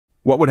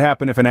What would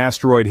happen if an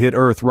asteroid hit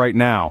Earth right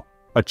now?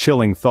 A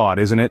chilling thought,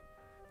 isn't it?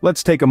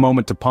 Let's take a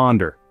moment to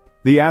ponder.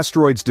 The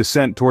asteroid's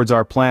descent towards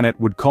our planet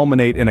would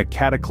culminate in a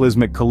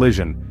cataclysmic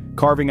collision,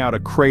 carving out a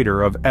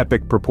crater of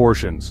epic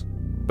proportions.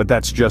 But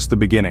that's just the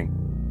beginning.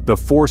 The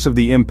force of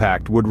the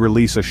impact would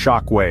release a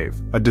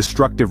shockwave, a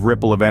destructive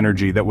ripple of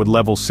energy that would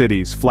level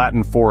cities,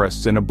 flatten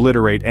forests, and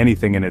obliterate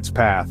anything in its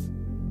path.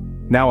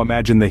 Now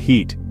imagine the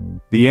heat.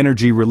 The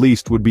energy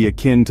released would be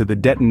akin to the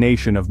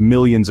detonation of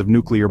millions of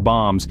nuclear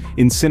bombs,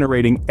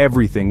 incinerating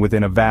everything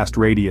within a vast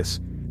radius.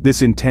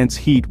 This intense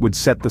heat would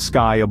set the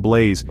sky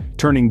ablaze,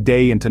 turning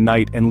day into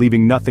night and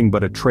leaving nothing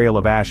but a trail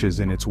of ashes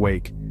in its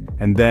wake.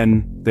 And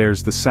then,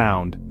 there's the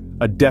sound.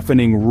 A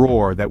deafening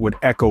roar that would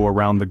echo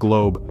around the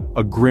globe,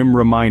 a grim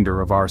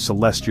reminder of our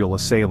celestial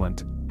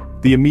assailant.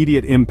 The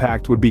immediate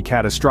impact would be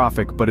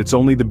catastrophic, but it's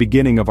only the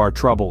beginning of our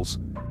troubles.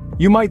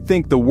 You might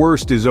think the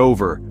worst is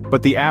over,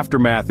 but the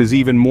aftermath is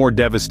even more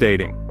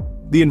devastating.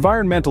 The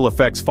environmental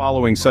effects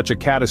following such a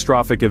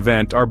catastrophic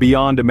event are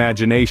beyond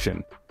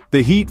imagination.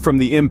 The heat from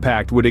the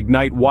impact would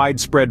ignite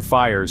widespread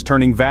fires,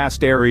 turning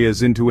vast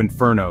areas into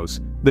infernos.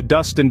 The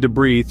dust and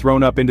debris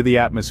thrown up into the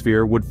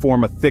atmosphere would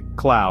form a thick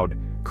cloud,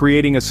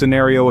 creating a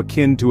scenario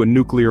akin to a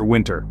nuclear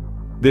winter.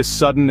 This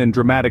sudden and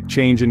dramatic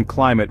change in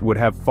climate would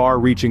have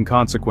far-reaching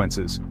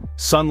consequences.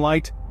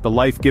 Sunlight, the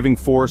life-giving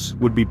force,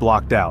 would be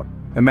blocked out.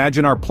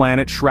 Imagine our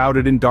planet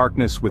shrouded in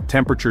darkness with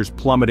temperatures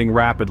plummeting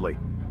rapidly.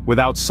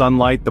 Without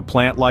sunlight, the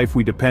plant life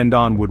we depend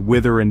on would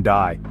wither and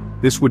die.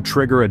 This would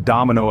trigger a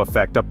domino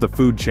effect up the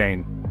food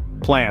chain.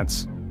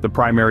 Plants, the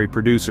primary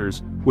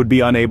producers, would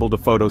be unable to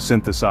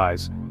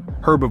photosynthesize.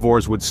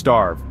 Herbivores would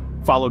starve,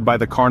 followed by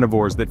the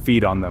carnivores that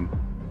feed on them.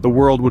 The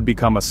world would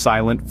become a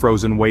silent,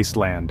 frozen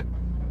wasteland.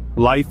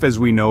 Life as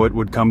we know it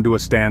would come to a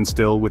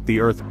standstill with the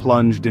Earth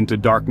plunged into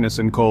darkness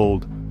and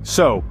cold.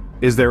 So,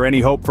 is there any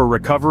hope for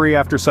recovery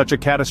after such a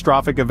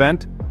catastrophic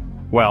event?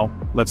 Well,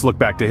 let's look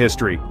back to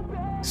history.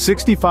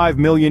 65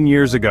 million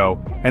years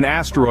ago, an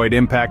asteroid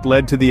impact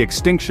led to the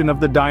extinction of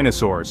the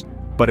dinosaurs,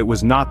 but it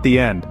was not the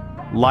end.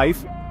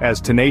 Life,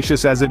 as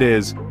tenacious as it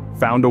is,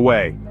 found a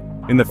way.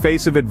 In the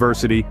face of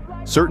adversity,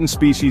 certain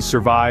species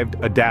survived,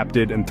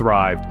 adapted, and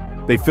thrived.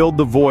 They filled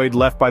the void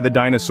left by the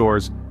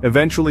dinosaurs,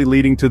 eventually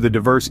leading to the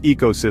diverse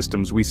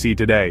ecosystems we see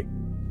today.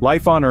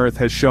 Life on Earth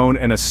has shown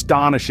an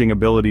astonishing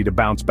ability to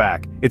bounce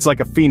back. It's like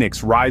a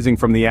phoenix rising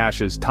from the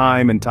ashes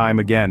time and time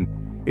again.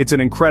 It's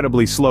an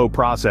incredibly slow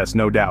process,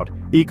 no doubt.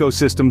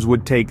 Ecosystems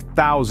would take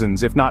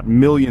thousands, if not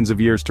millions of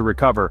years to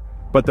recover,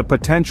 but the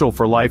potential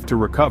for life to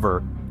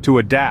recover, to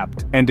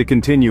adapt, and to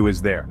continue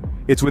is there.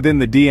 It's within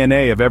the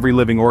DNA of every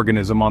living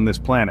organism on this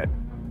planet.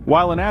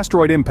 While an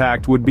asteroid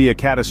impact would be a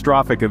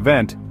catastrophic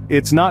event,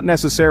 it's not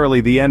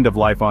necessarily the end of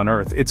life on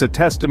Earth. It's a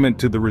testament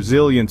to the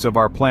resilience of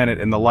our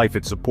planet and the life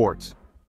it supports.